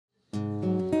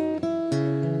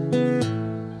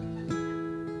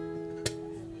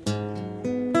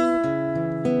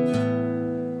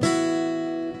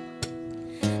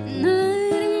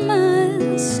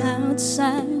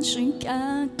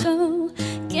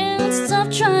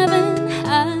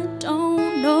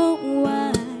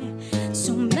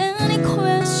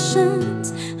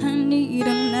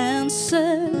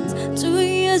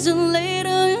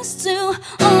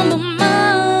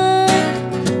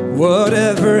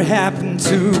Whatever happened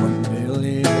to a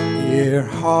million-year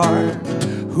heart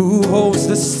who holds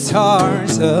the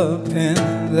stars up in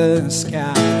the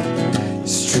sky?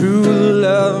 It's true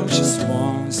love just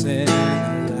once in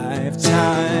a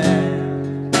lifetime.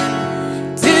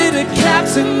 Did the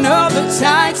captain of the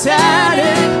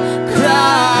Titanic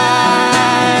cry?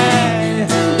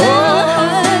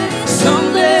 Oh,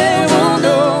 someday we'll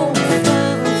know.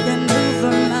 Love can move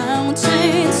a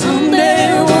mountain.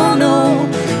 Someday we'll know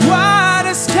why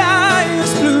the sky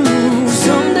is blue.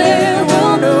 Someday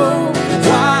we'll know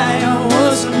why I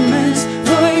wasn't meant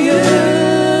for you.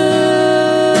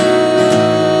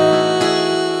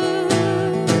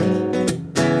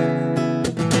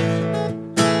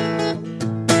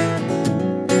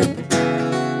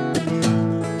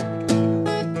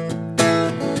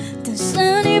 Does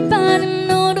anybody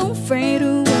know the way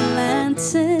to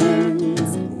Atlantis?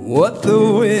 What the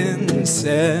wind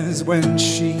says when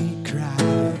she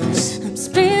cries. I'm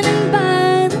spinning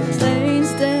by the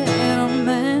place that I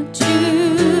met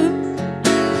you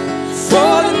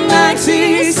For the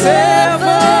 97th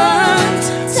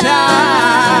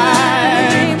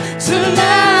time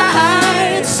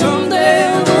tonight.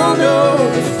 Someday we'll know.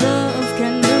 if love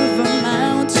can move a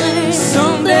mountain.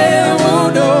 Someday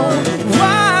we'll know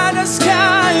why the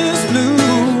sky is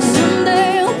blue.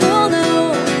 Someday we'll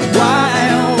know. Why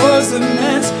I wasn't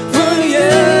meant for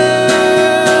you.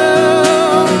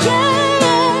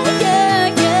 Yeah, yeah,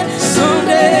 yeah.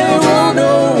 Someday we'll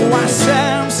know why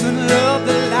Samson loved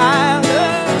the lion.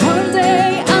 One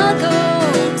day I'll go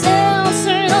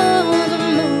dancing on the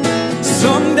moon.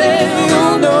 Someday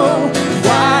you'll know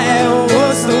why I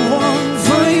was the one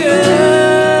for you.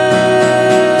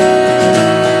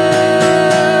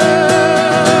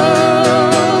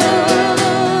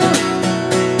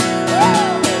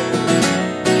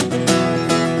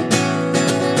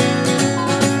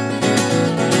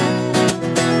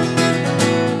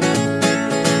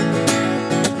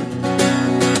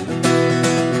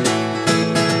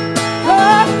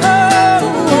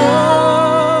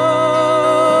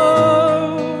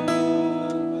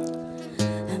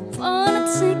 Wanna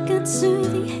take her to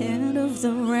the end of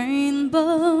the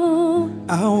rainbow.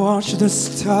 I watch the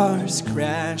stars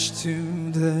crash to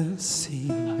the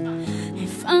sea.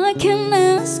 If I can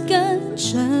ask her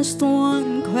just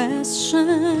one question,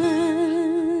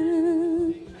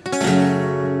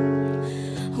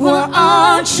 Why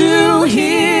aren't you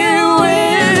here?